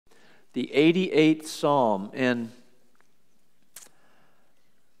the 88th Psalm. And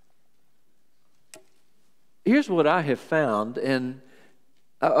here's what I have found. And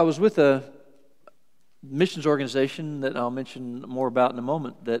I was with a missions organization that I'll mention more about in a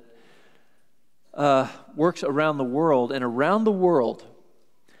moment that works around the world. And around the world,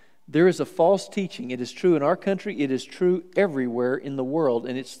 there is a false teaching. It is true in our country. It is true everywhere in the world.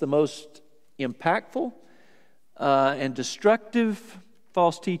 And it's the most impactful and destructive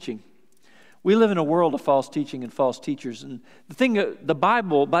false teaching. We live in a world of false teaching and false teachers. And the thing, the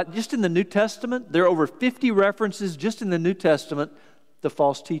Bible, but just in the New Testament, there are over 50 references just in the New Testament to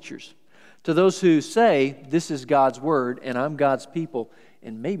false teachers. To those who say, this is God's word and I'm God's people.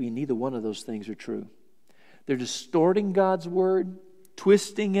 And maybe neither one of those things are true. They're distorting God's word,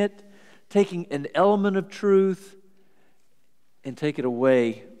 twisting it, taking an element of truth and take it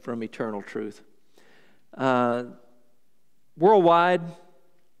away from eternal truth. Worldwide,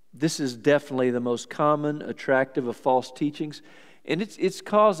 this is definitely the most common, attractive of false teachings. And it's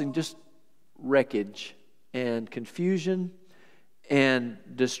causing just wreckage and confusion and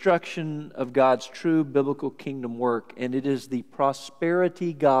destruction of God's true biblical kingdom work. And it is the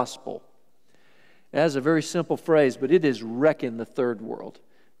prosperity gospel. It has a very simple phrase, but it is wrecking the third world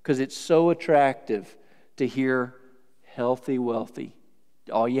because it's so attractive to hear healthy, wealthy.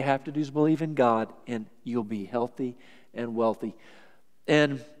 All you have to do is believe in God and you'll be healthy and wealthy.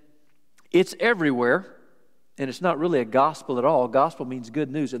 And it's everywhere, and it's not really a gospel at all. Gospel means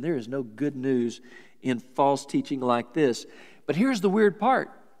good news, and there is no good news in false teaching like this. But here's the weird part.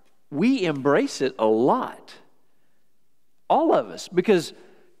 We embrace it a lot. All of us, because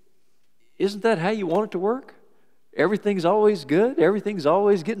isn't that how you want it to work? Everything's always good. Everything's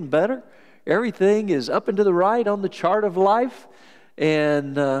always getting better. Everything is up and to the right on the chart of life.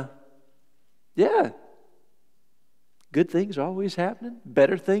 And yeah, good things are always happening.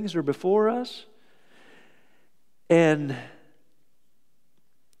 Better things are before us. And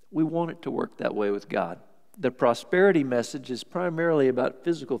we want it to work that way with God. The prosperity message is primarily about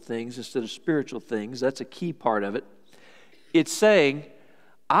physical things instead of spiritual things. That's a key part of it. It's saying,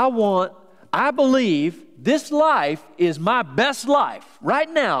 I believe this life is my best life. Right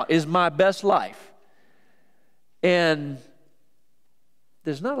now is my best life. And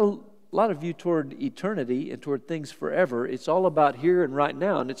there's not a lot of view toward eternity and toward things forever. It's all about here and right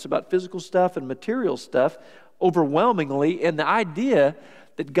now. And it's about physical stuff and material stuff overwhelmingly. And the idea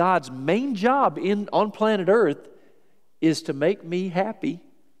that God's main job on planet Earth is to make me happy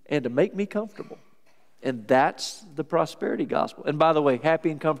and to make me comfortable. And that's the prosperity gospel. And by the way,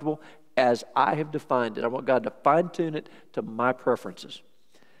 happy and comfortable as I have defined it. I want God to fine-tune it to my preferences.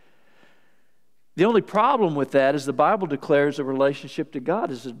 The only problem with that is the Bible declares a relationship to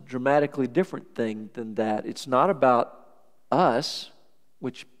God is a dramatically different thing than that. It's not about us,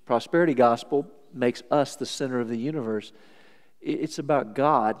 which prosperity gospel makes us the center of the universe. It's about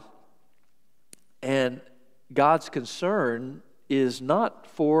God. And God's concern is not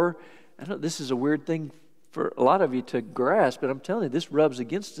for, I know this is a weird thing for a lot of you to grasp, but I'm telling you, this rubs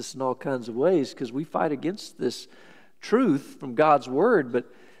against us in all kinds of ways because we fight against this truth from God's Word.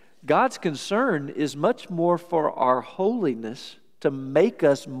 But God's concern is much more for our holiness, to make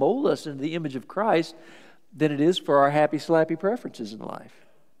us, mold us into the image of Christ, than it is for our happy, slappy preferences in life.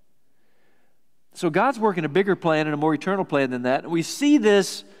 So God's working a bigger plan and a more eternal plan than that. And we see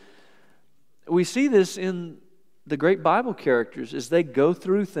this in the great Bible characters as they go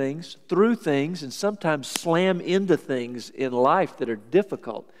through things, and sometimes slam into things in life that are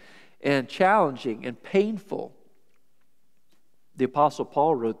difficult and challenging and painful. The Apostle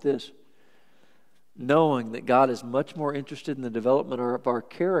Paul wrote this, knowing that God is much more interested in the development of our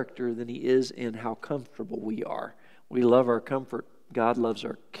character than He is in how comfortable we are. We love our comfort. God loves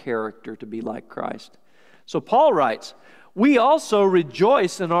our character to be like Christ. So Paul writes, we also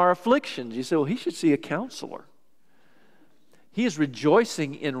rejoice in our afflictions. You say, well, he should see a counselor. He is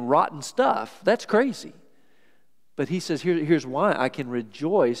rejoicing in rotten stuff. That's crazy. But he says, here's why I can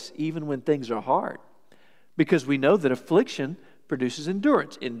rejoice even when things are hard. Because we know that affliction produces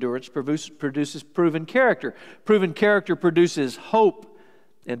endurance. Endurance produces proven character. Proven character produces hope.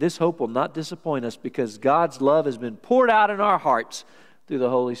 And this hope will not disappoint us because God's love has been poured out in our hearts through the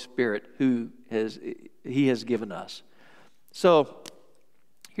Holy Spirit who He has given us. So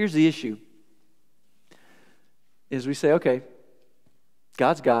here's the issue. Is we say, okay,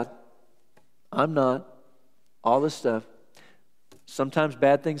 God's God. I'm not. All this stuff. Sometimes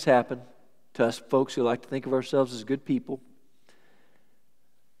bad things happen to us folks who like to think of ourselves as good people.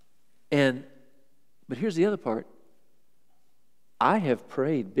 But here's the other part. I have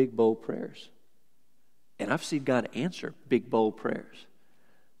prayed big, bold prayers. And I've seen God answer big, bold prayers.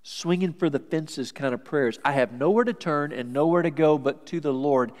 swinging for the fences kind of prayers. I have nowhere to turn and nowhere to go but to the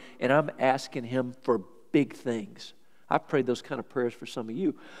Lord, and I'm asking Him for big things. I've prayed those kind of prayers for some of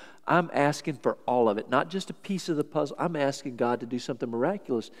you. I'm asking for all of it, not just a piece of the puzzle. I'm asking God to do something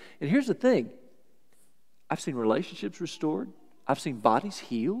miraculous. And here's the thing. I've seen relationships restored. I've seen bodies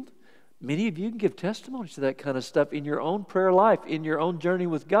healed. Many of you can give testimonies to that kind of stuff in your own prayer life, in your own journey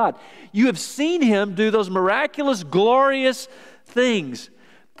with God. You have seen Him do those miraculous, glorious things.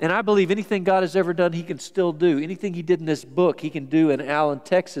 And I believe anything God has ever done, He can still do. Anything He did in this book, He can do in Allen,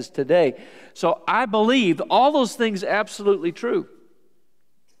 Texas today. So I believe all those things absolutely true.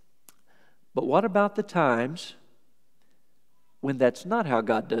 But what about the times when that's not how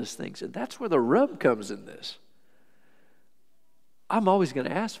God does things? And that's where the rub comes in this. I'm always going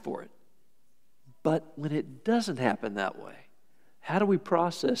to ask for it. But when it doesn't happen that way, how do we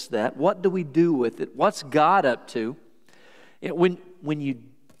process that? What do we do with it? What's God up to? When you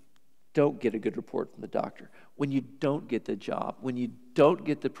don't get a good report from the doctor, when you don't get the job, when you don't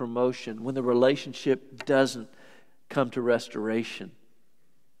get the promotion, when the relationship doesn't come to restoration,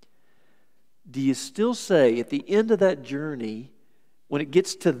 do you still say at the end of that journey, when it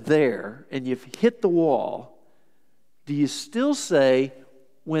gets to there and you've hit the wall, do you still say,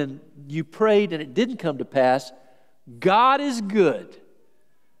 when you prayed and it didn't come to pass, God is good,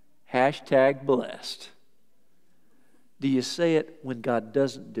 hashtag blessed? Do you say it when God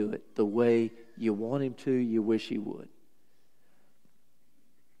doesn't do it the way you want Him to, you wish He would?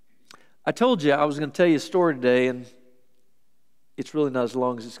 I told you I was going to tell you a story today, and it's really not as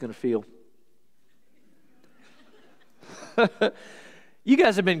long as it's going to feel. You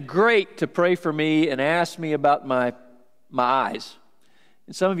guys have been great to pray for me and ask me about my eyes.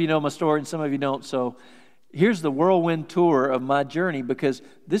 And some of you know my story and some of you don't. So here's the whirlwind tour of my journey, because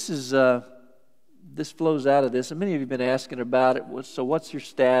this flows out of this. And many of you have been asking about it. So what's your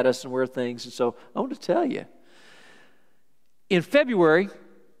status and where are things? And so I want to tell you. In February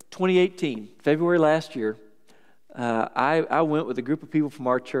 2018, February last year, I went with a group of people from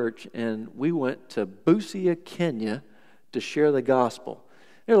our church, and we went to Busia, Kenya, to share the gospel.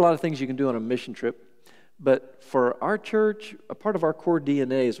 There are a lot of things you can do on a mission trip. But for our church, a part of our core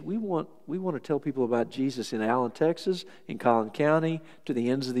DNA is we want to tell people about Jesus in Allen, Texas, in Collin County, to the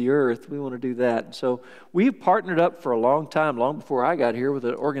ends of the earth. We want to do that. And so we've partnered up for a long time, long before I got here, with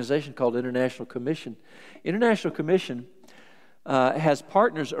an organization called International Commission. International Commission has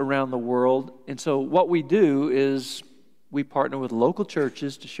partners around the world. And so what we do is we partner with local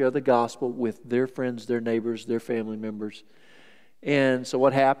churches to share the gospel with their friends, their neighbors, their family members. And so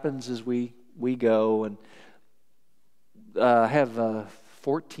what happens is we go and have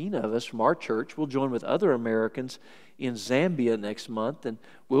 14 of us from our church. We'll join with other Americans in Zambia next month, and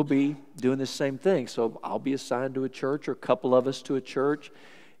we'll be doing the same thing. So I'll be assigned to a church, or a couple of us to a church,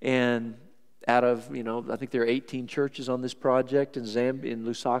 and out of, I think there are 18 churches on this project in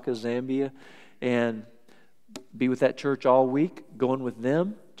Lusaka, Zambia, and be with that church all week, going with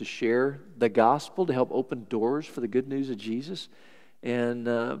them to share the gospel, to help open doors for the good news of Jesus. And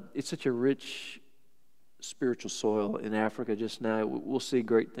it's such a rich spiritual soil in Africa just now. We'll see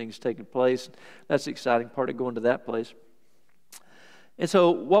great things taking place. That's the exciting part of going to that place. And so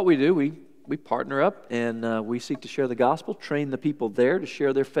what we do, we partner up, and we seek to share the gospel, train the people there to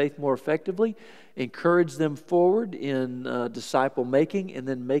share their faith more effectively, encourage them forward in disciple making, and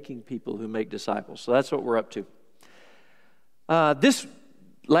then making people who make disciples. So that's what we're up to. This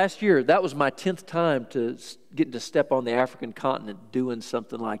last year, that was my 10th time to getting to step on the African continent doing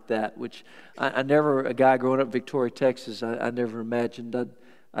something like that, which I never, a guy growing up in Victoria, Texas, I never imagined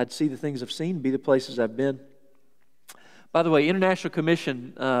I'd see the things I've seen, be the places I've been. By the way, International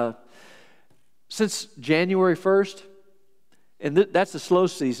Commission, since January 1st, and that's the slow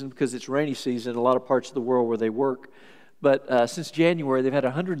season because it's rainy season in a lot of parts of the world where they work, but since January, they've had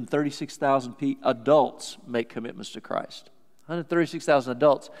 136,000 adults make commitments to Christ. 136,000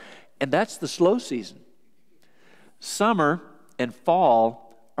 adults. And that's the slow season. Summer and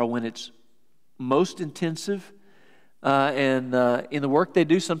fall are when it's most intensive. And in the work they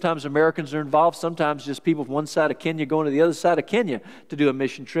do, sometimes Americans are involved, sometimes just people from one side of Kenya going to the other side of Kenya to do a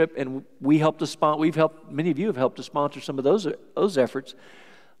mission trip. And many of you have helped to sponsor some of those efforts.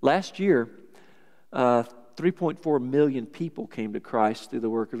 Last year, 3.4 million people came to Christ through the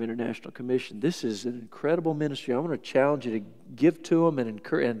work of International Commission. This is an incredible ministry. I want to challenge you to give to them and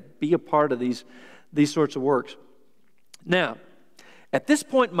encourage and be a part of these sorts of works. Now, at this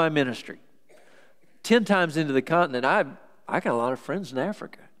point in my ministry, 10 times into the continent, I got a lot of friends in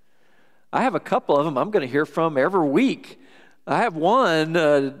Africa. I have a couple of them I'm going to hear from every week. I have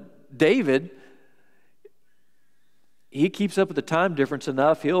one, David. he keeps up with the time difference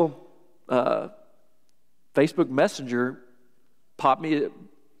enough. He'll Facebook Messenger pop me at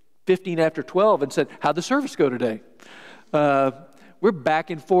 15 after 12 and said, how'd the service go today? We're back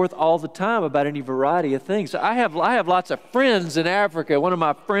and forth all the time about any variety of things. I have lots of friends in Africa. One of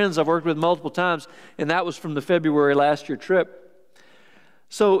my friends I've worked with multiple times, and that was from the February last year trip.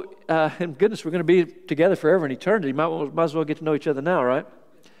 So, and goodness, we're going to be together forever in eternity. Might as well get to know each other now, right?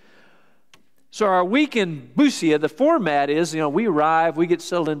 So our week in Busia, the format is, we arrive, we get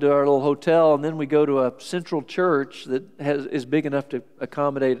settled into our little hotel, and then we go to a central church that is big enough to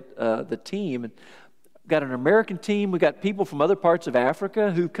accommodate the team. And got an American team. We got people from other parts of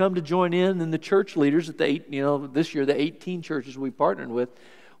Africa who come to join in, and the church leaders at this year, the 18 churches we partnered with.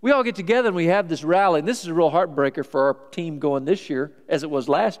 We all get together and we have this rally. And this is a real heartbreaker for our team going this year, as it was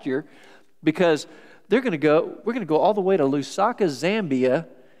last year, because we're going to go all the way to Lusaka, Zambia,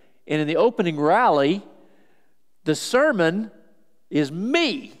 and in the opening rally, the sermon is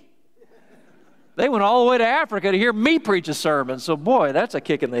me. They went all the way to Africa to hear me preach a sermon. So boy, that's a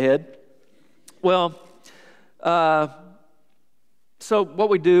kick in the head. Well, so what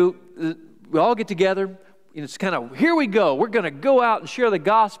we do, we all get together. It's kind of, here we go. We're going to go out and share the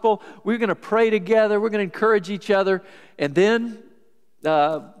gospel. We're going to pray together. We're going to encourage each other. And then,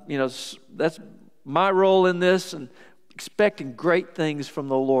 that's my role in this, and expecting great things from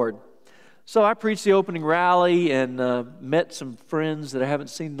the Lord. So I preached the opening rally and met some friends that I haven't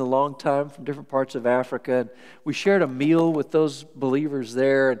seen in a long time from different parts of Africa. And we shared a meal with those believers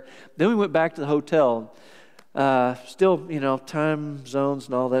there. And then we went back to the hotel. Still, time zones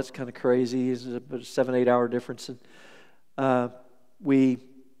and all that's kind of crazy. It's about a 7-8 hour difference. And we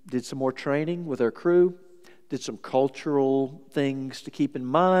did some more training with our crew, did some cultural things to keep in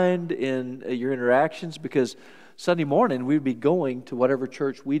mind in your interactions, because Sunday morning we'd be going to whatever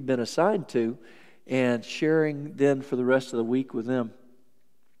church we'd been assigned to and sharing then for the rest of the week with them.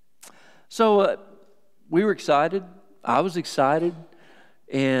 So we were excited. I was excited.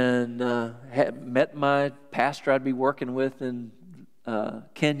 And met my pastor I'd be working with in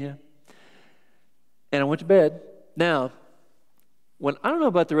Kenya. And I went to bed. Now, I don't know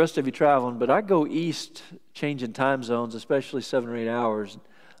about the rest of you traveling, but I go east changing time zones, especially 7 or 8 hours.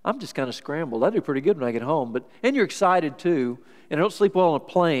 I'm just kind of scrambled. I do pretty good when I get home. And you're excited too. And I don't sleep well on a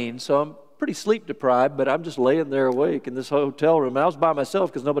plane, so I'm pretty sleep deprived, but I'm just laying there awake in this hotel room. And I was by myself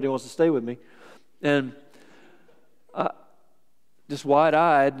because nobody wants to stay with me. And just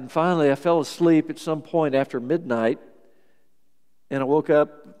wide-eyed, and finally I fell asleep at some point after midnight, and I woke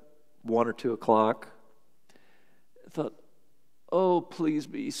up 1 or 2 o'clock. I thought, oh, please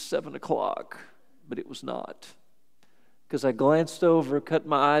be 7 o'clock, but it was not. Because I glanced over, cut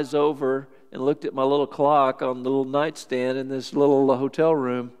my eyes over, and looked at my little clock on the little nightstand in this little hotel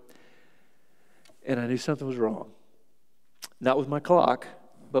room, and I knew something was wrong. Not with my clock,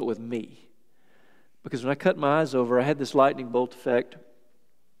 but with me. Because when I cut my eyes over, I had this lightning bolt effect.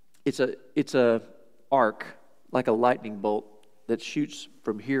 It's a arc, like a lightning bolt, that shoots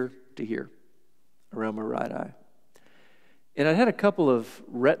from here to here around my right eye. And I had a couple of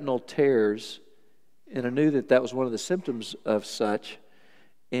retinal tears, and I knew that was one of the symptoms of such,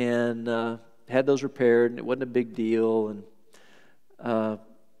 and had those repaired, and it wasn't a big deal. And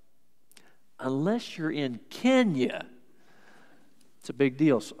unless you're in Kenya, it's a big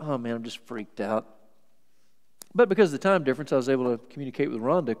deal. So, oh man, I'm just freaked out. But because of the time difference, I was able to communicate with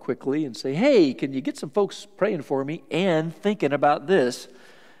Rhonda quickly and say, hey, can you get some folks praying for me and thinking about this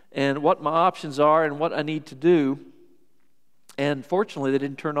and what my options are and what I need to do? And fortunately, they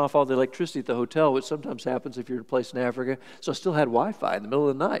didn't turn off all the electricity at the hotel, which sometimes happens if you're in a place in Africa. So I still had Wi-Fi in the middle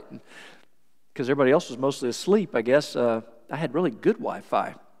of the night. Because everybody else was mostly asleep, I guess, I had really good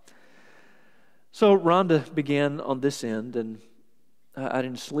Wi-Fi. So Rhonda began on this end, and I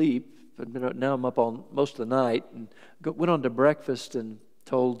didn't sleep. Now I'm up on most of the night, and went on to breakfast and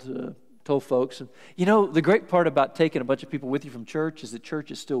told folks. And the great part about taking a bunch of people with you from church is that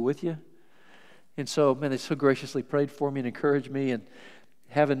church is still with you. And so, man, they so graciously prayed for me and encouraged me, and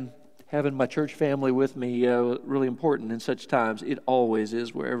having my church family with me really important in such times. It always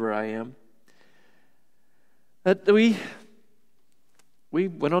is wherever I am. We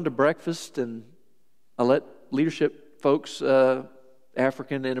went on to breakfast, and I let leadership folks,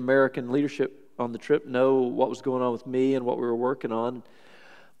 African and American leadership on the trip, know what was going on with me and what we were working on.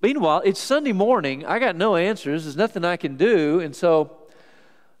 Meanwhile, it's Sunday morning. I got no answers. There's nothing I can do. And so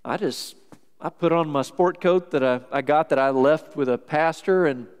I put on my sport coat that I got that I left with a pastor,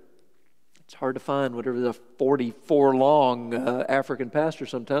 and it's hard to find whatever the 44 long African pastor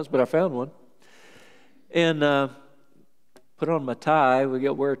sometimes, but I found one. And put on my tie. We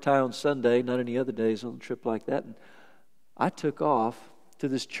wear a tie on Sunday, not any other days on a trip like that. And I took off to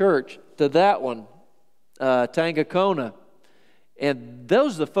this church, to that one, Tangakona. And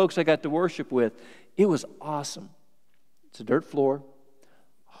those are the folks I got to worship with. It was awesome. It's a dirt floor,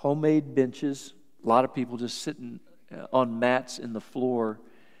 homemade benches, a lot of people just sitting on mats in the floor.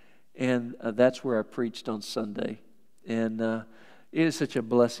 And that's where I preached on Sunday. And it is such a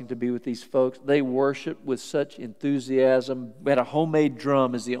blessing to be with these folks. They worship with such enthusiasm. We had a homemade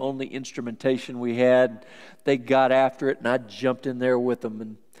drum as the only instrumentation we had. They got after it, and I jumped in there with them.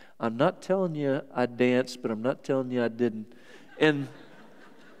 And I'm not telling you I danced, but I'm not telling you I didn't. And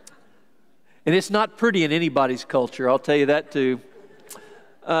it's not pretty in anybody's culture, I'll tell you that too.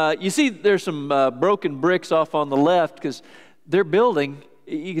 You see there's some broken bricks off on the left because their building,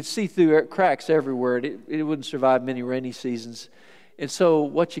 you could see through cracks everywhere. It wouldn't survive many rainy seasons. And so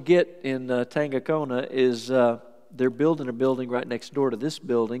what you get in Tangakona is they're building a building right next door to this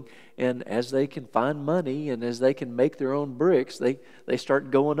building, and as they can find money and as they can make their own bricks, they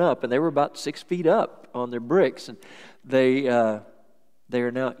start going up. And they were about 6 feet up on their bricks, and they are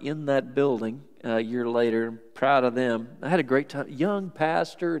now in that building a year later. I'm proud of them. I had a great time. Young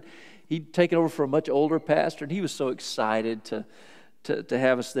pastor. He'd taken over for a much older pastor, and he was so excited to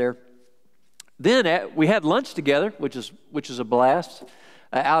have us there. Then we had lunch together, which is a blast,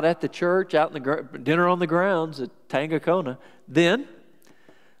 out at the church, out in the dinner on the grounds at Tangakona. Then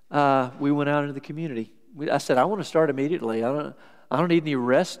we went out into the community. I said, I want to start immediately. I don't need any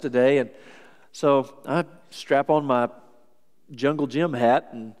rest today. And so I strap on my Jungle Gym hat,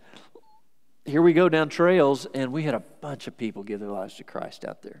 and here we go down trails, and we had a bunch of people give their lives to Christ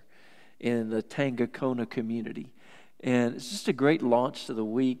out there in the Tangakona community. And it's just a great launch to the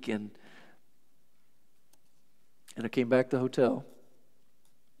week. And I came back to the hotel.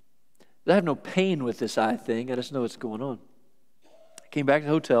 I have no pain with this eye thing. I just know what's going on. I came back to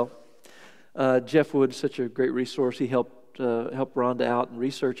the hotel. Jeff Wood, such a great resource. He helped Rhonda out in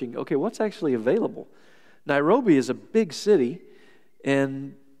researching, okay, what's actually available? Nairobi is a big city,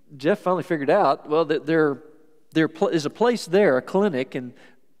 and Jeff finally figured out, well, that there is a place there, a clinic, and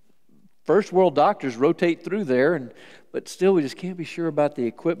first world doctors rotate through there, but still we just can't be sure about the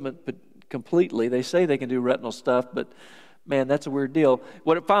equipment completely. They say they can do retinal stuff, but man, that's a weird deal.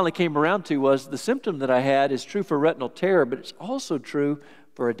 What it finally came around to was the symptom that I had is true for retinal tear, but it's also true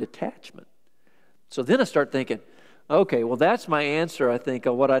for a detachment. So then I start thinking, okay, well, that's my answer, I think,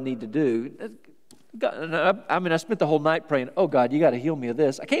 on what I need to do. I spent the whole night praying, oh, God, you got to heal me of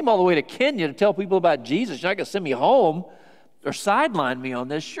this. I came all the way to Kenya to tell people about Jesus. You're not going to send me home or sideline me on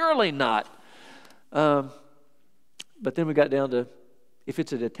this. Surely not. But then we got down to, if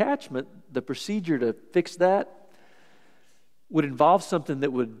it's a detachment, the procedure to fix that would involve something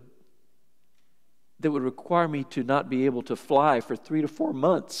that would require me to not be able to fly for 3 to 4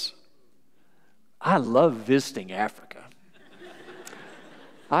 months. I love visiting Africa.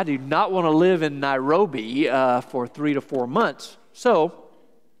 I do not want to live in Nairobi for 3 to 4 months. So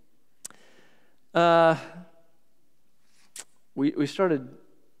we started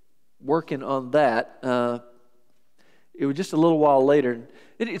working on that. It was just a little while later.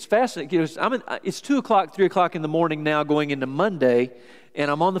 It's fascinating. It's 2 o'clock, 3 o'clock in the morning now going into Monday, and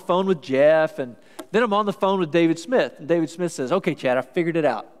I'm on the phone with Jeff, and then I'm on the phone with David Smith. And David Smith says, okay, Chad, I figured it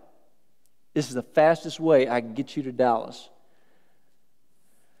out. This is the fastest way I can get you to Dallas.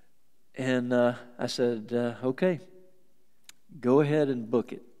 And I said, okay, go ahead and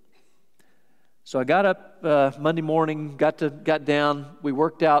book it. So I got up Monday morning, got down. We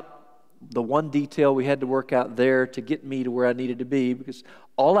worked out the one detail we had to work out there to get me to where I needed to be, because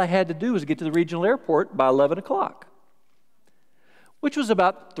all I had to do was get to the regional airport by 11 o'clock, which was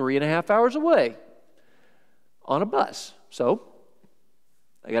about 3.5 hours away on a bus. So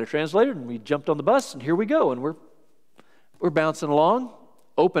I got a translator, and we jumped on the bus, and here we go. And we're bouncing along,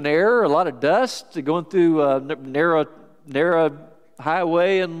 open air, a lot of dust, going through narrow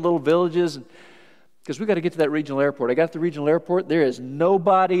highway and little villages, because we got to get to that regional airport. I got to the regional airport. There is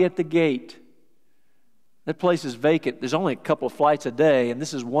nobody at the gate. That place is vacant. There's only a couple of flights a day, and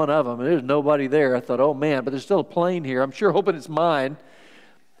this is one of them, and there's nobody there. I thought, oh, man, but there's still a plane here. I'm sure hoping it's mine.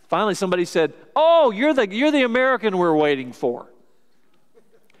 Finally, somebody said, oh, you're the American we're waiting for.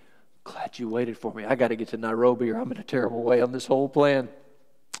 Glad you waited for me. I got to get to Nairobi, or I'm in a terrible way on this whole plan.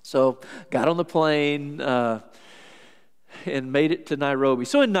 So got on the plane and made it to Nairobi.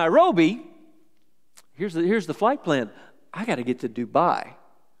 So in Nairobi, here's the flight plan. I got to get to Dubai,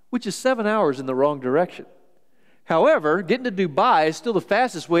 which is 7 hours in the wrong direction. However, getting to Dubai is still the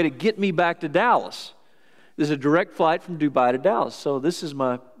fastest way to get me back to Dallas. There's a direct flight from Dubai to Dallas. So this is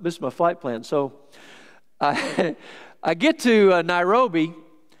my flight plan. So I get to Nairobi,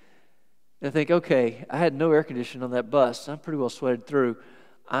 And I think, okay, I had no air conditioning on that bus. I'm pretty well sweated through.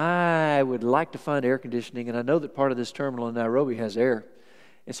 I would like to find air conditioning, and I know that part of this terminal in Nairobi has air.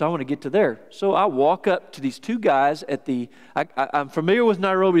 And so I want to get to there. So I walk up to these two guys at the, I'm familiar with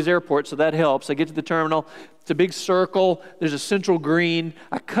Nairobi's airport, so that helps. I get to the terminal. It's a big circle. There's a central green.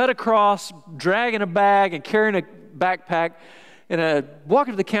 I cut across, dragging a bag and carrying a backpack. And I walk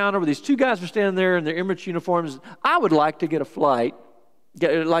up to the counter where these two guys are standing there in their Emirates uniforms. I would like to get a flight.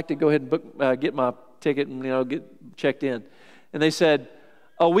 I'd like to go ahead and book, get my ticket and get checked in. And they said,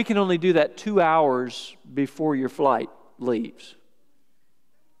 oh, we can only do that 2 hours before your flight leaves.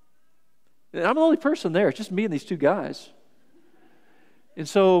 And I'm the only person there. It's just me and these two guys. And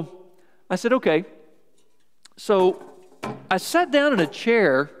so I said, okay. So I sat down in a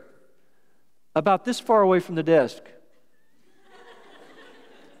chair about this far away from the desk.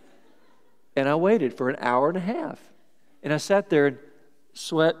 And I waited for an hour and a half. And I sat there and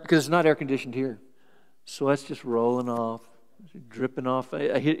sweat, because it's not air conditioned here. Sweat's just rolling off, dripping off.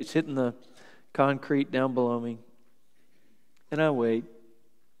 It's hitting the concrete down below me. And I wait.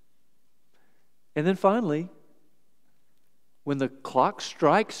 And then finally, when the clock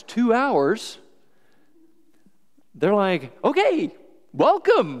strikes 2 hours, they're like, okay,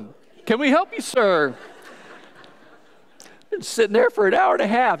 welcome. Can we help you, sir? Been sitting there for an hour and a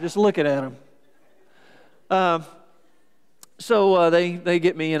half just looking at them. So they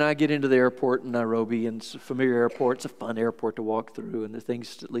get me, and I get into the airport in Nairobi, and it's a familiar airport. It's a fun airport to walk through, and the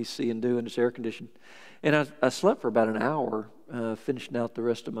things to at least see and do, and it's air conditioned. And I slept for about an hour, finishing out the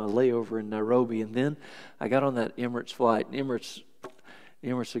rest of my layover in Nairobi, and then I got on that Emirates flight. Emirates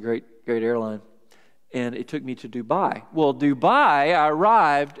is a great airline, and it took me to Dubai. Well, Dubai, I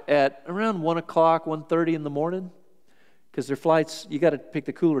arrived at around 1 o'clock, 1:30 in the morning, because their flights, you got to pick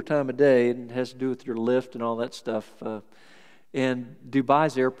the cooler time of day, and it has to do with your lift and all that stuff. And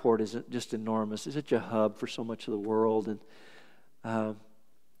Dubai's airport is just enormous. It's such a hub for so much of the world. And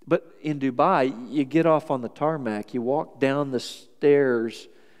but in Dubai, you get off on the tarmac, you walk down the stairs,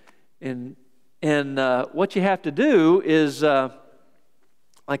 and what you have to do is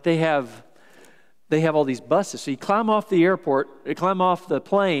like they have all these buses. So you climb off the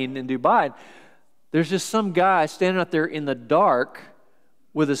plane in Dubai. There's just some guy standing out there in the dark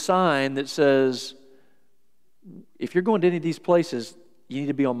with a sign that says, if you're going to any of these places, you need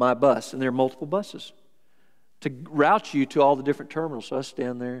to be on my bus. And there are multiple buses to route you to all the different terminals. So I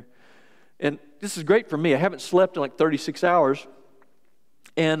stand there. And this is great for me. I haven't slept in like 36 hours.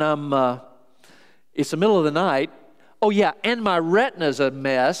 And it's the middle of the night. Oh, yeah, and my retina's a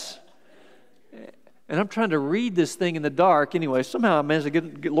mess. And I'm trying to read this thing in the dark. Anyway, somehow I managed to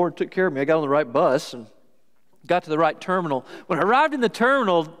get Lord took care of me. I got on the right bus and got to the right terminal. When I arrived in the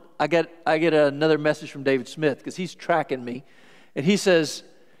terminal, I get another message from David Smith, because he's tracking me. And he says,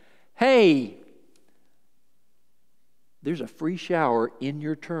 hey, there's a free shower in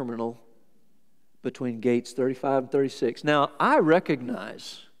your terminal between gates 35 and 36. Now, I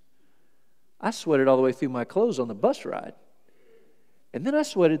recognize I sweated all the way through my clothes on the bus ride. And then I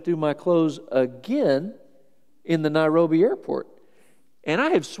sweated through my clothes again in the Nairobi airport. And I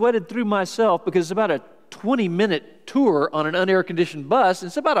have sweated through myself, because it's about a 20-minute tour on an unair-conditioned bus. And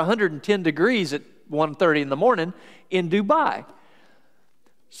it's about 110 degrees at 1:30 in the morning in Dubai.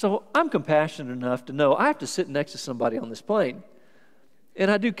 So I'm compassionate enough to know I have to sit next to somebody on this plane.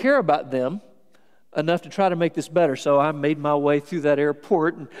 And I do care about them enough to try to make this better. So I made my way through that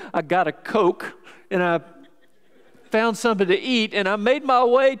airport, and I got a Coke, and I found something to eat, and I made my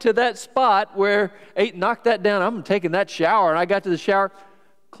way to that spot where knocked that down. I'm taking that shower, and I got to the shower,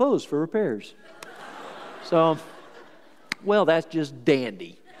 closed for repairs. So, well, that's just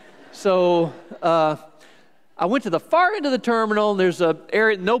dandy. So I went to the far end of the terminal, and there's a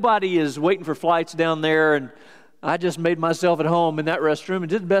area, nobody is waiting for flights down there, and I just made myself at home in that restroom and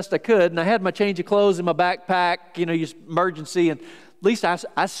did the best I could. And I had my change of clothes in my backpack, emergency, and at least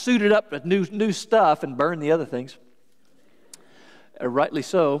I suited up with new stuff and burned the other things. Rightly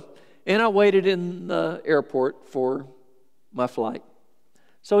so. And I waited in the airport for my flight.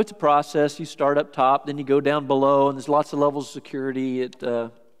 So it's a process. You start up top, then you go down below, and there's lots of levels of security at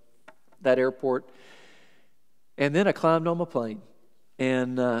that airport. And then I climbed on my plane.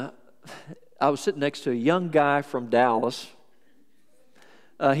 And I was sitting next to a young guy from Dallas.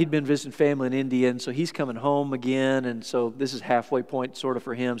 He'd been visiting family in India, and so he's coming home again. And so this is halfway point sort of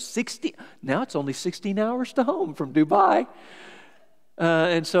for him. Now it's only 16 hours to home from Dubai.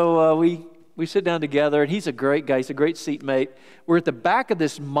 And so we sit down together, and he's a great guy. He's a great seatmate. We're at the back of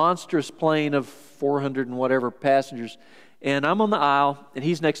this monstrous plane of 400 and whatever passengers, And I'm on the aisle, and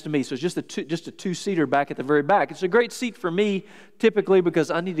he's next to me. So it's just a two-seater back at the very back. It's a great seat for me, typically,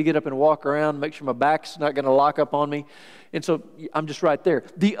 because I need to get up and walk around, make sure my back's not going to lock up on me. And so I'm just right there.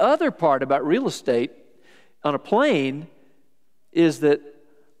 The other part about real estate on a plane is that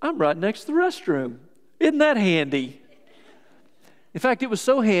I'm right next to the restroom. Isn't that handy? In fact, it was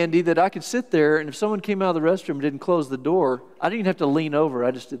so handy that I could sit there, and if someone came out of the restroom and didn't close the door, I didn't even have to lean over.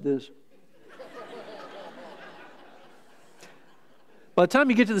 I just did this. By the time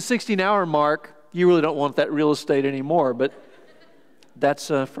you get to the 16-hour mark, you really don't want that real estate anymore, but that's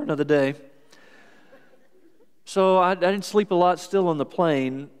for another day. So I didn't sleep a lot still on the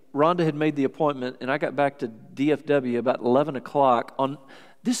plane. Rhonda had made the appointment, and I got back to DFW about 11 o'clock.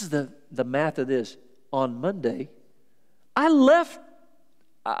 This is the math of this. On Monday, I left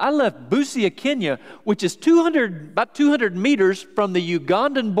Busia, Kenya, which is about 200 meters from the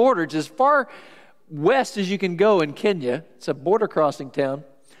Ugandan border. It's as far west as you can go in Kenya. It's a border crossing town.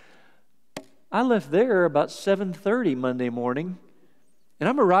 I left there about 7:30 Monday morning, and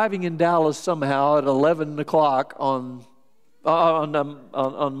I'm arriving in Dallas somehow at 11 o'clock on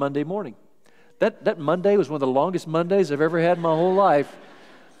Monday morning. That Monday was one of the longest Mondays I've ever had in my whole life.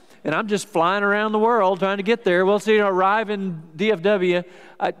 And I'm just flying around the world trying to get there. Well, so, arrive in DFW.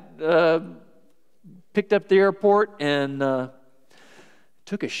 I picked up the airport and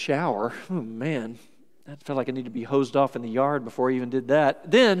took a shower. Oh, man. I felt like I needed to be hosed off in the yard before I even did that.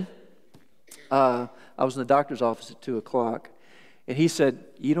 Then I was in the doctor's office at 2 o'clock, and he said,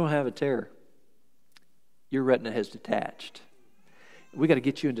 "You don't have a tear. Your retina has detached. We got to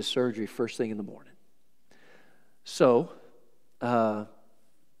get you into surgery first thing in the morning." So,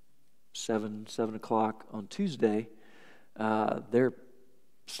 7 o'clock on Tuesday, they're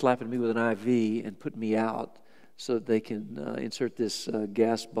slapping me with an IV and putting me out so that they can insert this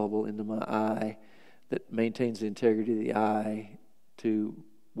gas bubble into my eye that maintains the integrity of the eye to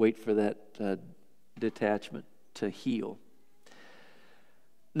wait for that detachment to heal.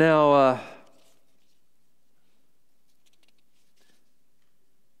 Now,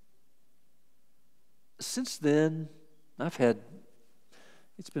 since then,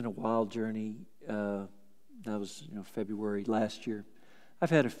 it's been a wild journey. That was February last year. I've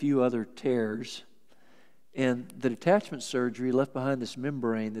had a few other tears, and the detachment surgery left behind this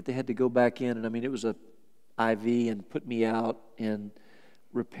membrane that they had to go back in, and it was a IV and put me out and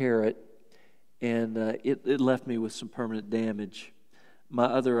repair it, and it left me with some permanent damage. My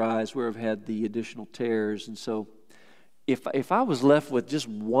other eyes where I've had the additional tears, and so if I was left with just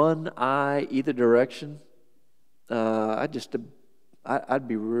one eye either direction, I'd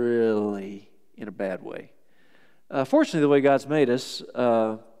be really in a bad way. Fortunately, the way God's made us,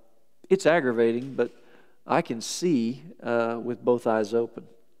 it's aggravating, but I can see with both eyes open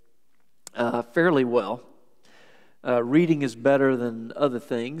fairly well. Reading is better than other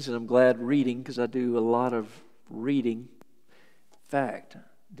things, and I'm glad reading because I do a lot of reading. In fact, I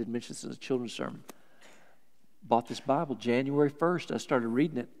did mention this in a children's sermon. Bought this Bible January 1st. I started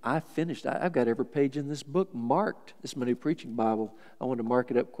reading it. I finished. I've got every page in this book marked. This is my new preaching Bible. I wanted to mark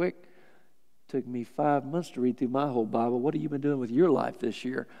it up quick. Took me 5 months to read through my whole Bible. What have you been doing with your life this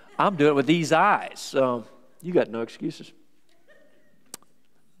year? I'm doing it with these eyes. So you got no excuses.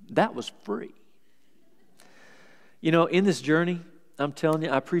 That was free. In this journey, I'm telling you,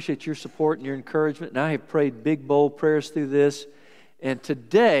 I appreciate your support and your encouragement. And I have prayed big, bold prayers through this. And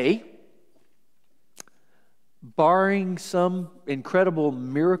today, barring some incredible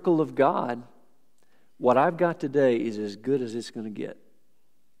miracle of God, what I've got today is as good as it's going to get.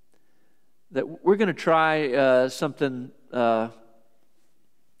 That we're going to try something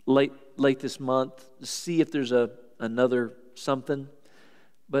late this month to see if there's another something,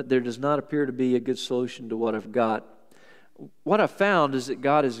 but there does not appear to be a good solution to what I've got. What I've found is that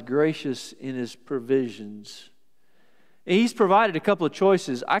God is gracious in His provisions. He's provided a couple of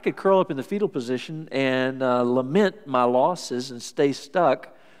choices. I could curl up in the fetal position and lament my losses and stay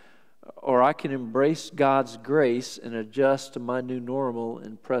stuck, or I can embrace God's grace and adjust to my new normal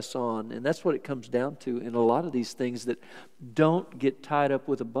and press on. And that's what it comes down to in a lot of these things that don't get tied up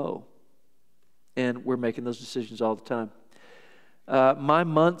with a bow. And we're making those decisions all the time. My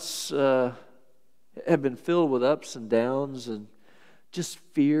months have been filled with ups and downs and just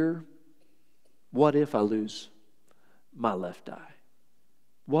fear. What if I lose my left eye?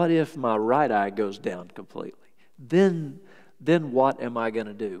 What if my right eye goes down completely? Then what am I going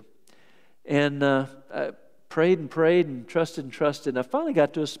to do? And I prayed and trusted and trusted. And I finally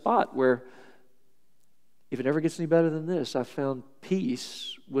got to a spot where if it ever gets any better than this, I found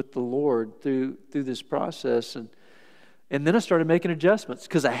peace with the Lord through this process. And then I started making adjustments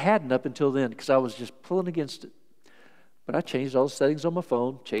because I hadn't up until then because I was just pulling against it. But I changed all the settings on my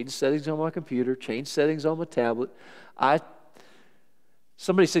phone, changed settings on my computer, changed settings on my tablet.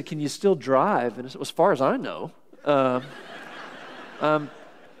 Somebody said, "Can you still drive?" And as far as I know, I'm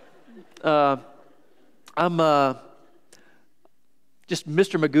just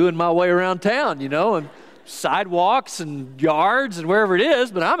Mr. Magoo my way around town, and sidewalks and yards and wherever it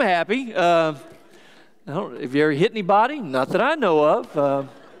is, but I'm happy. Have you ever hit anybody? Not that I know of.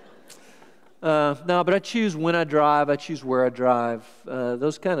 No, but I choose when I drive. I choose where I drive.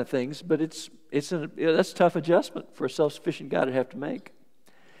 Those kind of things. But that's a tough adjustment for a self-sufficient guy to have to make.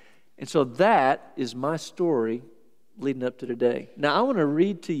 And so that is my story leading up to today. Now I want to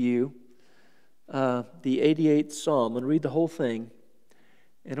read to you the 88th Psalm. I'm going to read the whole thing.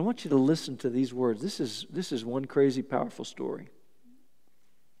 And I want you to listen to these words. This is one crazy, powerful story.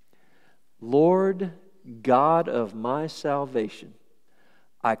 Lord, God of my salvation,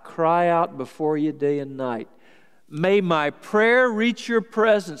 I cry out before you day and night. May my prayer reach your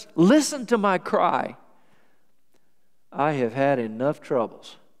presence. Listen to my cry. I have had enough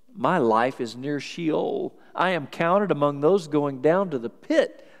troubles. My life is near Sheol. I am counted among those going down to the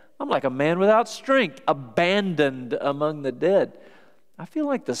pit. I'm like a man without strength, abandoned among the dead. I feel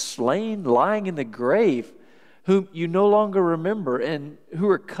like the slain lying in the grave, whom you no longer remember and who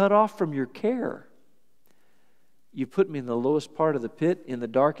are cut off from your care. You put me in the lowest part of the pit, in the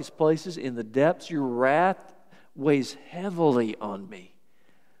darkest places, in the depths. Your wrath weighs heavily on me.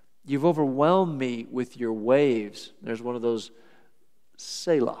 You've overwhelmed me with your waves. There's one of those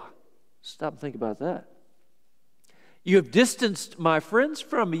Selah. Stop and think about that. You have distanced my friends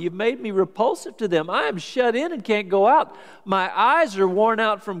from me. You've made me repulsive to them. I am shut in and can't go out. My eyes are worn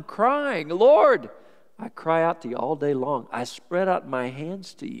out from crying. Lord, I cry out to you all day long. I spread out my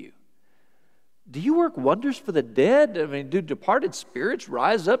hands to you. Do you work wonders for the dead? I mean, do departed spirits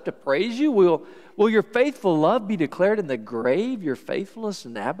rise up to praise you? Will your faithful love be declared in the grave, your faithfulness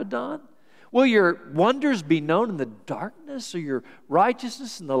in Abaddon? Will your wonders be known in the darkness, or your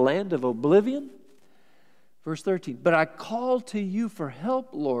righteousness in the land of oblivion? Verse 13, but I call to you for help,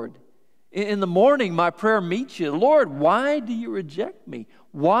 Lord. In the morning my prayer meets you. Lord, why do you reject me?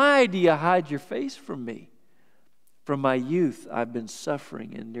 Why do you hide your face from me? From my youth I've been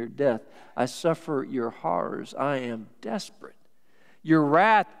suffering and near death. I suffer your horrors. I am desperate. Your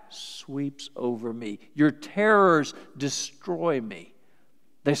wrath sweeps over me. Your terrors destroy me.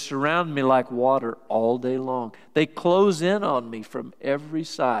 They surround me like water all day long. They close in on me from every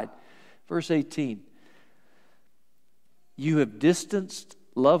side. Verse 18, you have distanced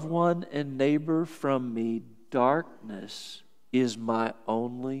loved one and neighbor from me. Darkness is my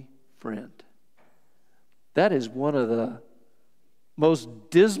only friend. That is one of the most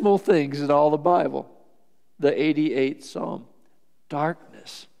dismal things in all the Bible. The 88th Psalm.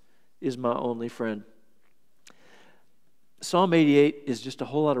 Darkness is my only friend. Psalm 88 is just a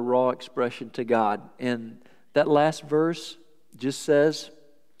whole lot of raw expression to God. And that last verse just says,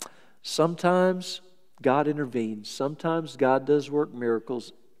 sometimes God intervenes. Sometimes God does work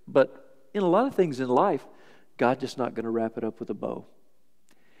miracles. But in a lot of things in life, God's just not going to wrap it up with a bow.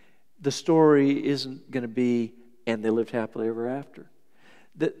 The story isn't going to be, and they lived happily ever after.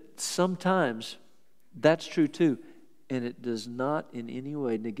 That sometimes that's true too. And it does not in any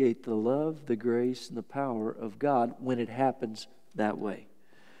way negate the love, the grace, and the power of God when it happens that way.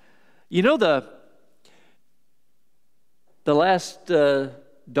 You know, the last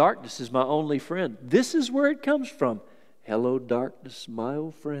darkness is my only friend. This is where it comes from. Hello, darkness, my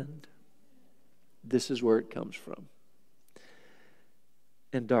old friend. This is where it comes from.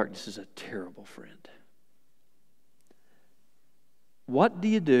 And darkness is a terrible friend. What do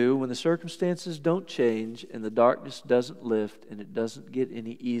you do when the circumstances don't change and the darkness doesn't lift and it doesn't get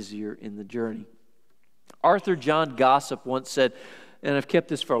any easier in the journey? Arthur John Gossip once said, and I've kept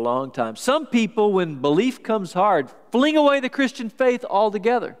this for a long time, some people, when belief comes hard, fling away the Christian faith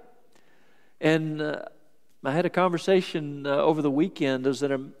altogether. And I had a conversation over the weekend. I was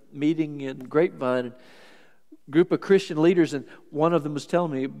at a meeting in Grapevine, and group of Christian leaders, and one of them was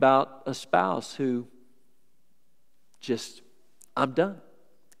telling me about a spouse who just, I'm done,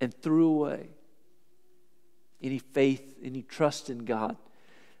 and threw away any faith, any trust in God.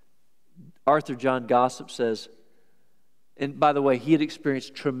 Arthur John Gossip says, and by the way, he had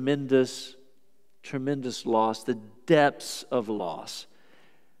experienced tremendous loss, the depths of loss.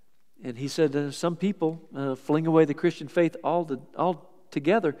 And he said, some people fling away the Christian faith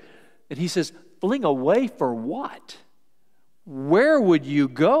altogether. And he says, fling away for what? Where would you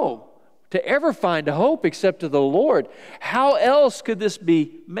go to ever find hope except to the Lord? How else could this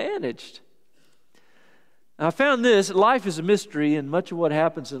be managed? Now, I found this, life is a mystery, and much of what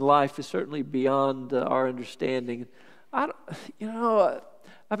happens in life is certainly beyond our understanding. I don't,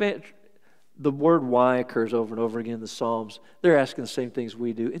 I mean, the word why occurs over and over again in the Psalms. They're asking the same things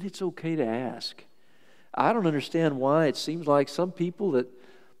we do, and it's okay to ask. I don't understand why it seems like some people that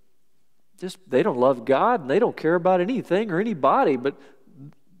they don't love God and they don't care about anything or anybody, but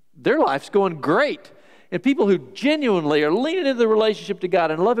their life's going great. And people who genuinely are leaning into the relationship to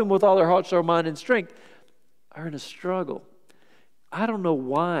God and love Him with all their heart, soul, mind, and strength are in a struggle. I don't know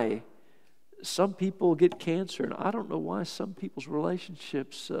why some people get cancer, and I don't know why some people's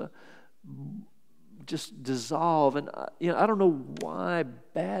relationships just dissolve. And I don't know why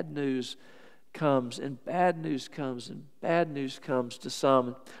bad news comes and bad news comes and bad news comes to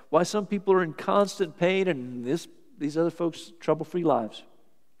some. Why some people are in constant pain and these other folks trouble-free lives.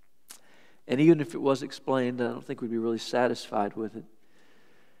 And even if it was explained, I don't think we'd be really satisfied with it.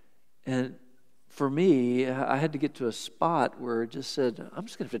 And for me, I had to get to a spot where it just said, I'm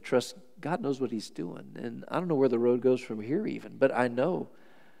just going to have to trust God knows what He's doing. And I don't know where the road goes from here even, but I know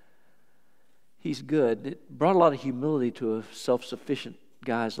He's good. It brought a lot of humility to a self-sufficient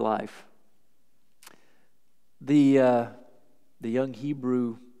guy's life. The young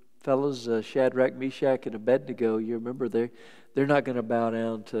Hebrew fellows, Shadrach, Meshach, and Abednego, you remember they're not going to bow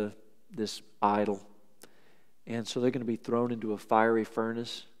down to this idol. And so they're going to be thrown into a fiery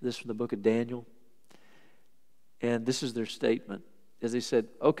furnace. This from the book of Daniel. And this is their statement. As they said,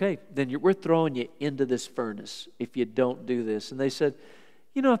 okay, then we're throwing you into this furnace if you don't do this. And they said,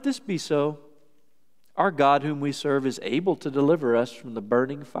 if this be so, our God whom we serve is able to deliver us from the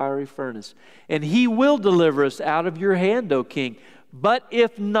burning fiery furnace. And He will deliver us out of your hand, O king. But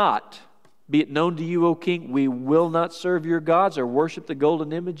if not, be it known to you, O king, we will not serve your gods or worship the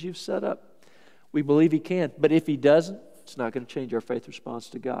golden image you've set up. We believe He can. But if He doesn't, it's not going to change our faith response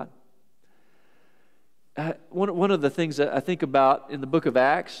to God. One of the things that I think about in the book of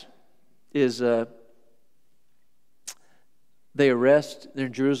Acts is they're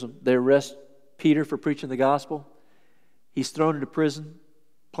in Jerusalem, they arrest Peter for preaching the gospel. He's thrown into prison,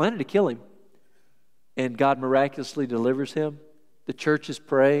 planning to kill him. And God miraculously delivers him. The church is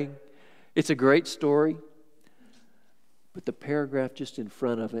praying. It's a great story. But the paragraph just in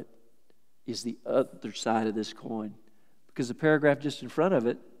front of it is the other side of this coin. Because the paragraph just in front of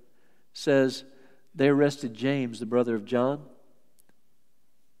it says, they arrested James, the brother of John,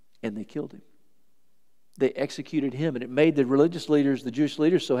 and they killed him. They executed him, and it made the religious leaders, the Jewish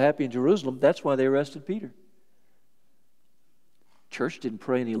leaders, so happy in Jerusalem. That's why they arrested Peter. Church didn't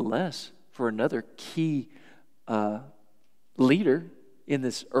pray any less for another key leader in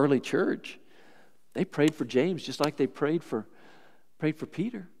this early church. They prayed for James just like they prayed for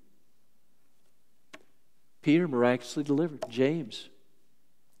Peter. Peter miraculously delivered. James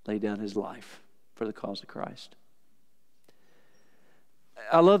laid down his life for the cause of Christ.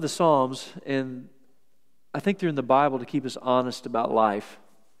 I love the Psalms, and I think they're in the Bible to keep us honest about life.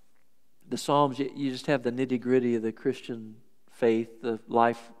 The Psalms, you just have the nitty-gritty of the Christian faith, the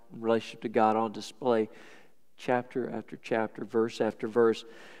life relationship to God on display, chapter after chapter, verse after verse.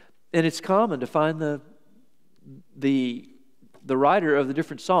 And it's common to find the writer of the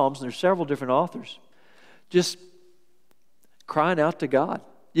different Psalms, and there's several different authors, just crying out to God.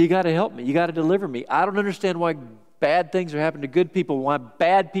 You got to help me. You got to deliver me. I don't understand why bad things are happening to good people, why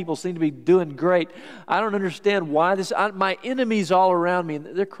bad people seem to be doing great. I don't understand why my enemies all around me. And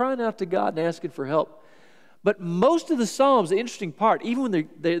they're crying out to God and asking for help. But most of the Psalms, the interesting part, even when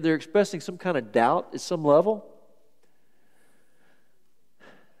they're expressing some kind of doubt at some level,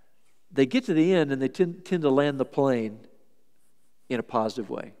 they get to the end and they tend to land the plane in a positive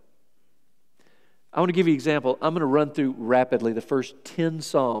way. I want to give you an example. I'm going to run through rapidly the first 10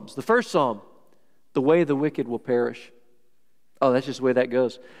 Psalms. The first Psalm, the way of the wicked will perish. Oh, that's just the way that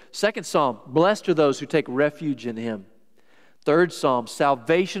goes. Second Psalm, blessed are those who take refuge in Him. Third Psalm,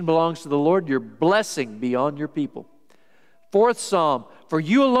 salvation belongs to the Lord, your blessing beyond your people. Fourth Psalm, for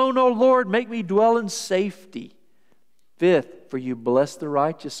you alone, O Lord, make me dwell in safety. Fifth, for you bless the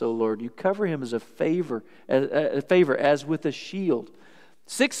righteous, O Lord. You cover him as a favor as with a shield.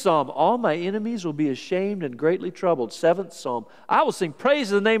 Sixth Psalm, all my enemies will be ashamed and greatly troubled. Seventh Psalm, I will sing praise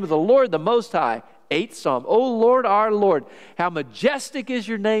to the name of the Lord, the Most High. Eighth Psalm, O Lord, our Lord, how majestic is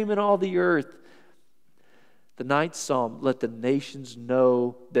your name in all the earth. The ninth Psalm, let the nations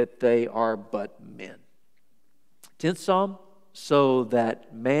know that they are but men. 10th Psalm, so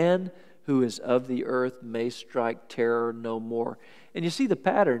that man who is of the earth may strike terror no more. And you see the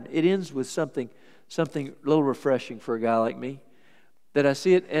pattern. It ends with something a little refreshing for a guy like me. That I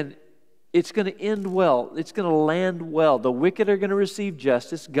see it, and it's going to end well. It's going to land well. The wicked are going to receive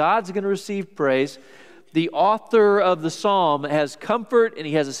justice. God's going to receive praise. The author of the psalm has comfort, and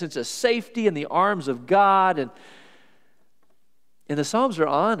he has a sense of safety in the arms of God. And And the Psalms are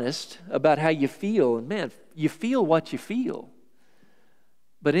honest about how you feel. And man, you feel what you feel.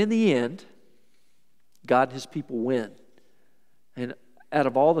 But in the end, God and His people win. And out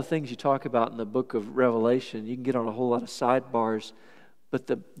of all the things you talk about in the book of Revelation, you can get on a whole lot of sidebars, but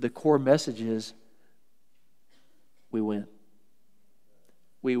the core message is, we win.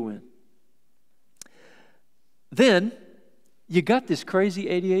 We win. Then, you got this crazy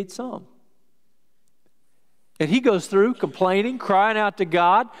 88th Psalm. And he goes through complaining, crying out to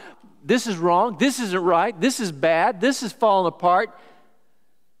God, this is wrong, this isn't right, this is bad, this is falling apart.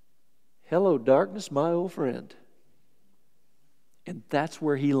 Hello, darkness, my old friend. And that's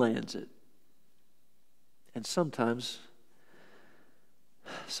where he lands it. And sometimes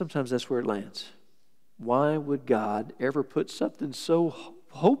that's where it lands. Why would God ever put something so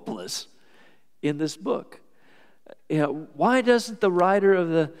hopeless in this book? You know, why doesn't the writer of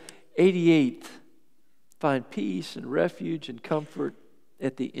the 88th find peace and refuge and comfort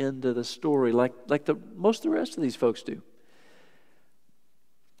at the end of the story like most of the rest of these folks do?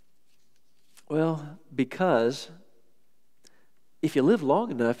 Well, because if you live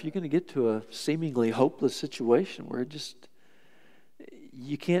long enough, you're going to get to a seemingly hopeless situation where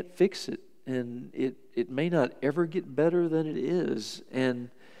you can't fix it, and it may not ever get better than it is,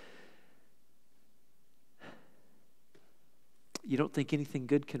 and you don't think anything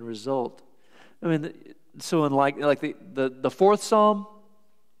good can result. I mean, so in like the fourth Psalm,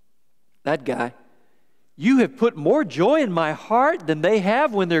 that guy, you have put more joy in my heart than they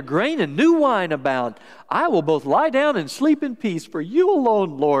have when their grain and new wine abound. I will both lie down and sleep in peace, for you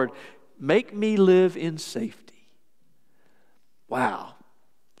alone, Lord, make me live in safety. Wow.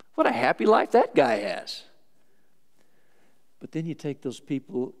 What a happy life that guy has. But then you take those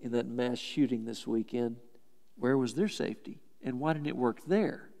people in that mass shooting this weekend. Where was their safety? And why didn't it work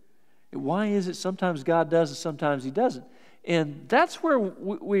there? And why is it sometimes God does and sometimes He doesn't? And that's where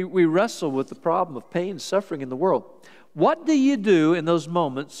we wrestle with the problem of pain and suffering in the world. What do you do in those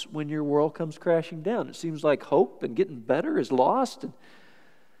moments when your world comes crashing down? It seems like hope and getting better is lost.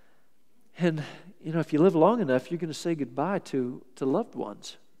 And you know, if you live long enough, you're going to say goodbye to loved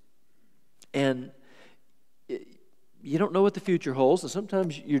ones. And you don't know what the future holds. And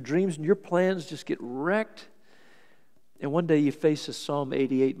sometimes your dreams and your plans just get wrecked. And one day you face a Psalm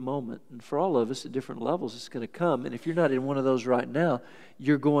 88 moment. And for all of us at different levels, it's going to come. And if you're not in one of those right now,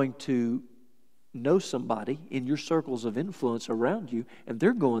 you're going to know somebody in your circles of influence around you, and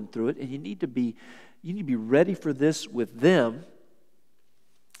they're going through it, and you need to be ready for this with them.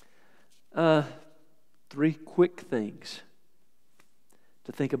 3 quick things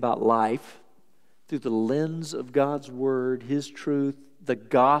to think about life through the lens of God's Word, His truth, the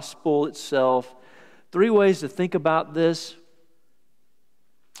gospel itself. 3 ways to think about this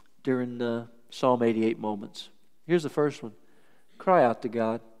during the Psalm 88 moments. Here's the first one. Cry out to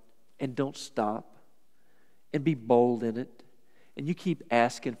God and don't stop. And be bold in it. And you keep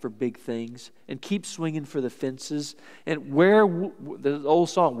asking for big things and keep swinging for the fences. And the old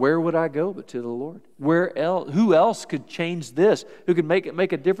song, where would I go but to the Lord? Where else? Who else could change this? Who could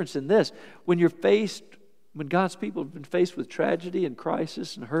make a difference in this? When God's people have been faced with tragedy and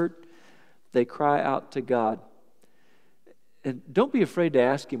crisis and hurt, they cry out to God. And don't be afraid to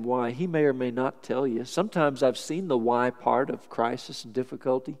ask Him why. He may or may not tell you. Sometimes I've seen the why part of crisis and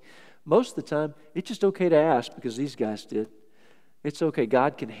difficulty. Most of the time, it's just okay to ask because these guys did. It's okay.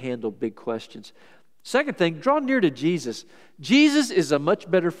 God can handle big questions. Second thing, draw near to Jesus. Jesus is a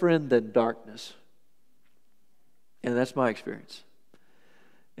much better friend than darkness. And that's my experience.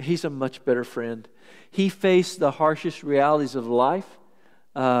 He's a much better friend. He faced the harshest realities of life,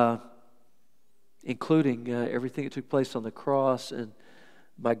 including everything that took place on the cross. And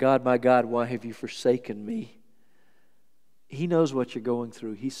my God, why have you forsaken me? He knows what you're going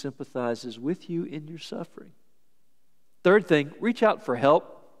through. He sympathizes with you in your suffering. Third thing, reach out for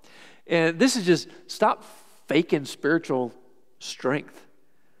help. And this is just stop faking spiritual strength.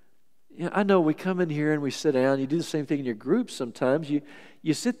 You know, I know we come in here and we sit down. You do the same thing in your groups sometimes.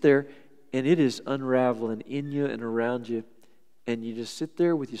 You sit there and it is unraveling in you and around you. And you just sit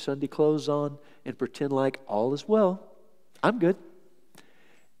there with your Sunday clothes on and pretend like all is well. I'm good.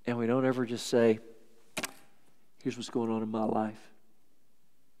 And we don't ever just say, here's what's going on in my life.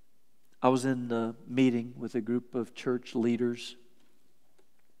 I was in a meeting with a group of church leaders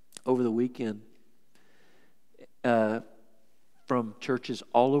over the weekend from churches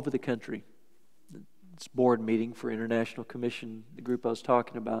all over the country. It's a board meeting for International Commission, the group I was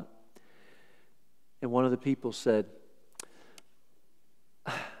talking about. And one of the people said,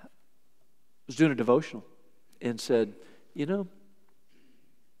 I was doing a devotional and said, you know,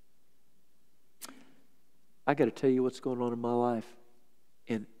 I got to tell you what's going on in my life.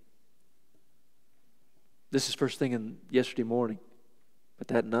 This is first thing in yesterday morning. But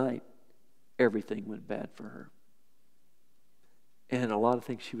that night, everything went bad for her. And a lot of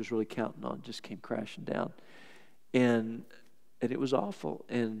things she was really counting on just came crashing down. And it was awful.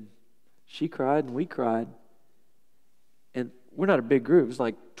 And she cried and we cried. And we're not a big group. It was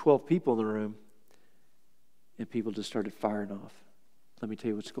like 12 people in the room. And people just started firing off. Let me tell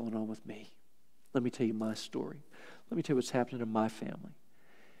you what's going on with me. Let me tell you my story. Let me tell you what's happening in my family.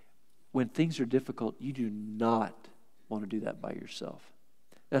 When things are difficult, you do not want to do that by yourself.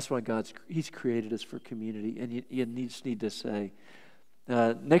 That's why He's created us for community. And you just need to say,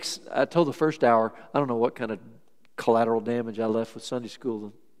 I told the first hour, I don't know what kind of collateral damage I left with Sunday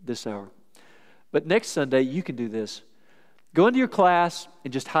school this hour. But next Sunday, you can do this. Go into your class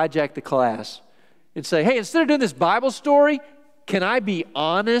and just hijack the class and say, hey, instead of doing this Bible story, can I be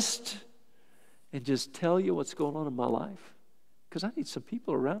honest and just tell you what's going on in my life? Because I need some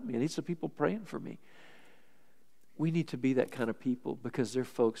people around me. I need some people praying for me. We need to be that kind of people because they're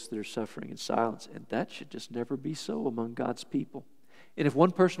folks that are suffering in silence. And that should just never be so among God's people. And if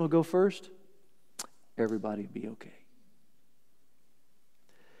one person will go first, everybody will be okay.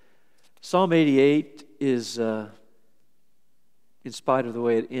 Psalm 88 is, in spite of the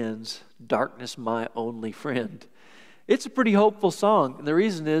way it ends, darkness my only friend. It's a pretty hopeful song. And the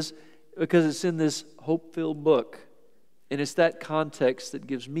reason is because it's in this hope-filled book. And it's that context that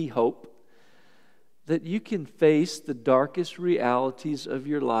gives me hope that you can face the darkest realities of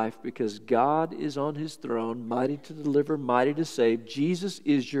your life because God is on His throne, mighty to deliver, mighty to save. Jesus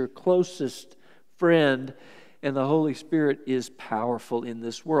is your closest friend, and the Holy Spirit is powerful in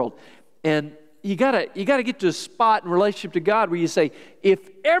this world. And you gotta get to a spot in relationship to God where you say, if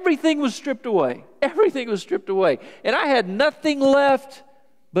everything was stripped away, and I had nothing left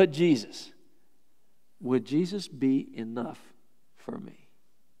but Jesus, would Jesus be enough for me?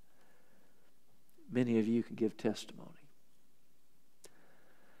 Many of you can give testimony.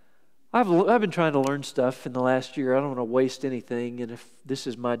 I've been trying to learn stuff in the last year. I don't want to waste anything, and if this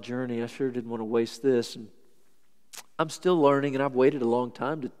is my journey, I sure didn't want to waste this. And I'm still learning, and I've waited a long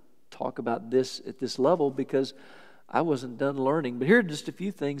time to talk about this at this level because I wasn't done learning. But here are just a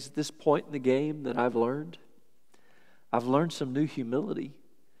few things at this point in the game that I've learned. I've learned some new humility.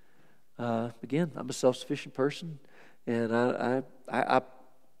 Again, I'm a self-sufficient person, and I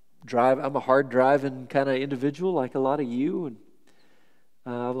drive. I'm a hard driving kind of individual like a lot of you, and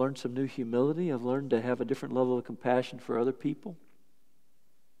I've learned some new humility. I've learned to have a different level of compassion for other people.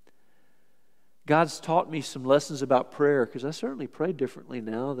 God's taught me some lessons about prayer because I certainly pray differently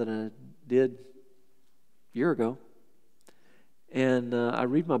now than I did a year ago. And I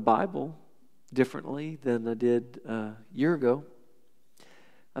read my Bible differently than I did a year ago.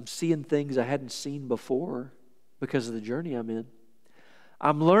 I'm seeing things I hadn't seen before because of the journey I'm in.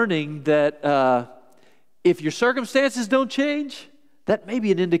 I'm learning that if your circumstances don't change, that may be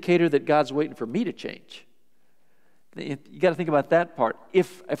an indicator that God's waiting for me to change. You got to think about that part.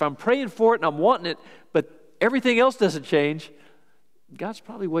 If I'm praying for it and I'm wanting it, but everything else doesn't change, God's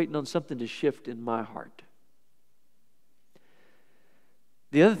probably waiting on something to shift in my heart.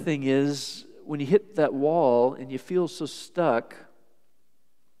 The other thing is, when you hit that wall and you feel so stuck,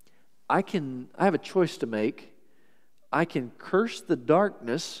 I have a choice to make. I can curse the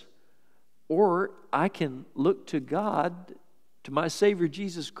darkness, or I can look to God, to my Savior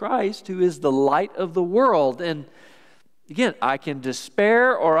Jesus Christ, who is the light of the world. And again, I can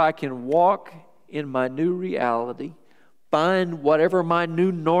despair, or I can walk in my new reality, find whatever my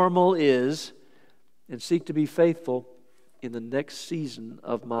new normal is, and seek to be faithful in the next season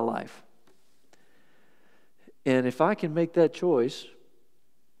of my life. And if I can make that choice,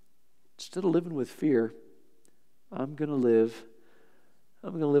 instead of living with fear, I'm going to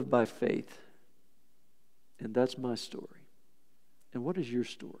live by faith. And that's my story. And what is your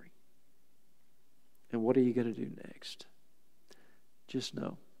story? And what are you going to do next? Just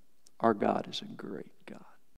know, our God is a great God.